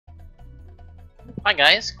Hi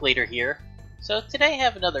guys, Glader here. So today I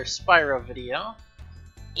have another Spyro video,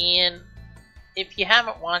 and if you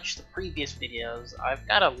haven't watched the previous videos, I've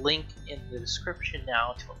got a link in the description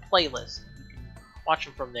now to a playlist. You can watch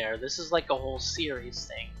them from there. This is like a whole series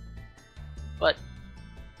thing. But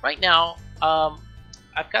right now,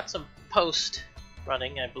 I've got some post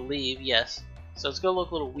running, I believe, yes. So it's gonna look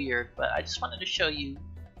a little weird, but I just wanted to show you,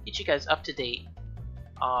 get you guys up to date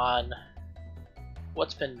on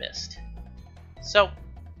what's been missed. So,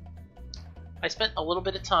 I spent a little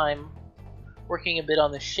bit of time working a bit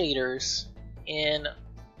on the shaders, and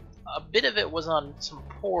a bit of it was on some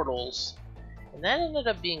portals, and that ended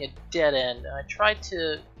up being a dead end. I tried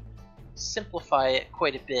to simplify it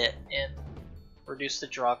quite a bit and reduce the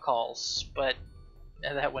draw calls, but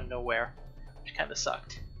that went nowhere, which kind of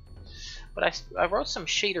sucked. But I wrote some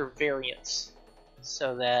shader variants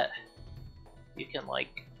so that you can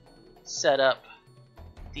like set up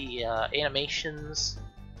the animations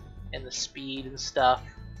and the speed and stuff.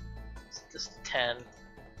 Set this to 10.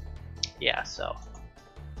 Yeah, so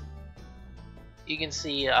you can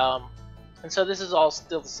see, and so this is all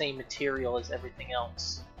still the same material as everything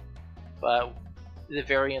else, but the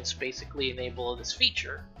variants basically enable this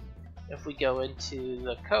feature. If we go into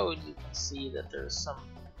the code, you can see that there's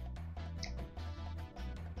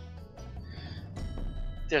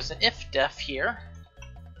an if-def here,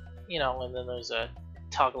 you know, and then there's a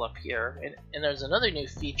toggle up here, and there's another new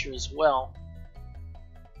feature as well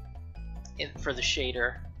for the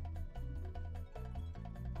shader,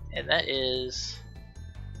 and that is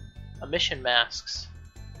Emission Masks.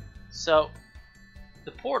 So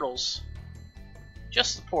the portals,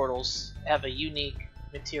 just the portals, have a unique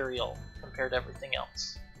material compared to everything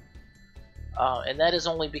else, and that is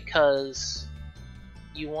only because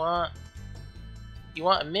you want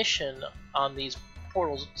emission on these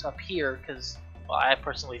portals up here, because well, I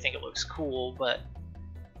personally think it looks cool, but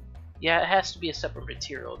yeah, it has to be a separate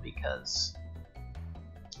material, because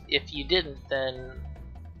if you didn't, then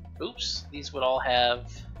oops, these would all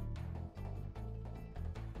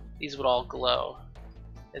glow,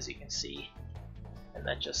 as you can see, and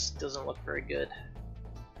that just doesn't look very good.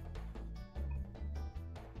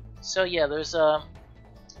 So yeah, there's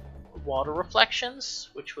water reflections,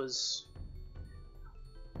 which was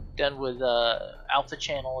done with alpha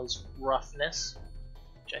channel as roughness,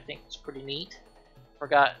 which I think is pretty neat.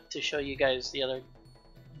 Forgot to show you guys the other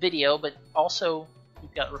video, but also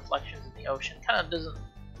we've got reflections in the ocean. Kind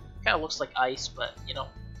of looks like ice, but you know,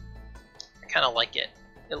 I kind of like it.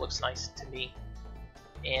 It looks nice to me.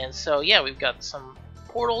 And so yeah, we've got some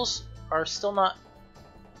portals are still not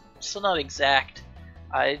exact.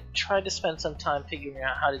 I tried to spend some time figuring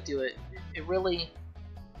out how to do it. It really,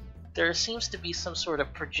 there seems to be some sort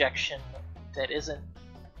of projection that isn't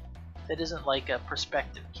like a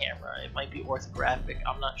perspective camera. It might be orthographic.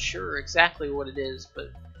 I'm not sure exactly what it is,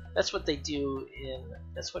 but that's what they do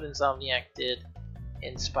that's what Insomniac did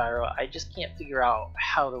in Spyro. I just can't figure out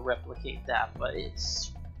how to replicate that, but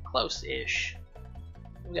it's close-ish.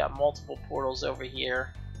 We got multiple portals over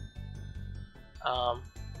here, and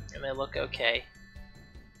they look okay.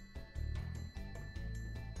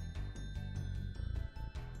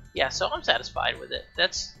 Yeah, so I'm satisfied with it.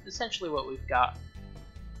 That's essentially what we've got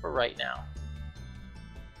for right now.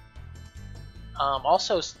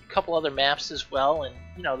 Also, a couple other maps as well, and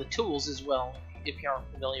you know, the tools as well. If you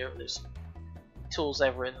aren't familiar, there's tools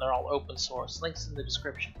I've written. They're all open source. Links in the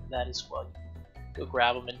description for that as well. Go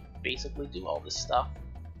grab them and basically do all this stuff.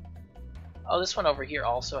 Oh, this one over here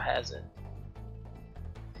also has it.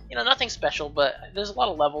 You know, nothing special, but there's a lot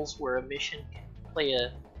of levels where Emission can play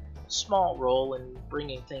a small role in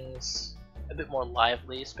bringing things a bit more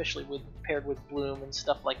lively, especially paired with bloom and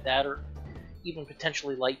stuff like that, or even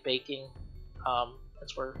potentially light baking.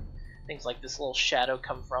 That's where things like this little shadow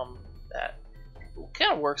come from. That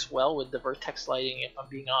kind of works well with the vertex lighting, if I'm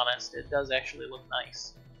being honest. It does actually look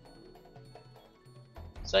nice.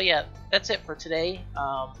 So yeah, that's it for today.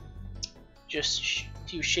 Just a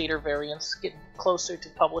few shader variants, getting closer to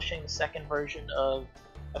publishing the second version of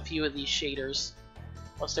a few of these shaders.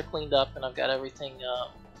 Once they're cleaned up and I've got everything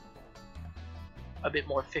a bit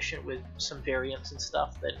more efficient with some variants and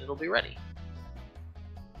stuff, then it'll be ready.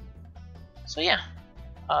 So yeah,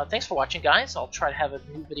 thanks for watching, guys. I'll try to have a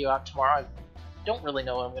new video out tomorrow. I don't really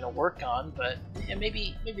know what I'm going to work on, but yeah,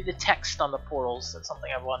 maybe the text on the portals, that's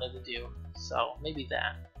something I've wanted to do, so maybe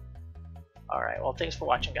that. Alright, well, thanks for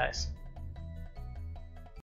watching, guys.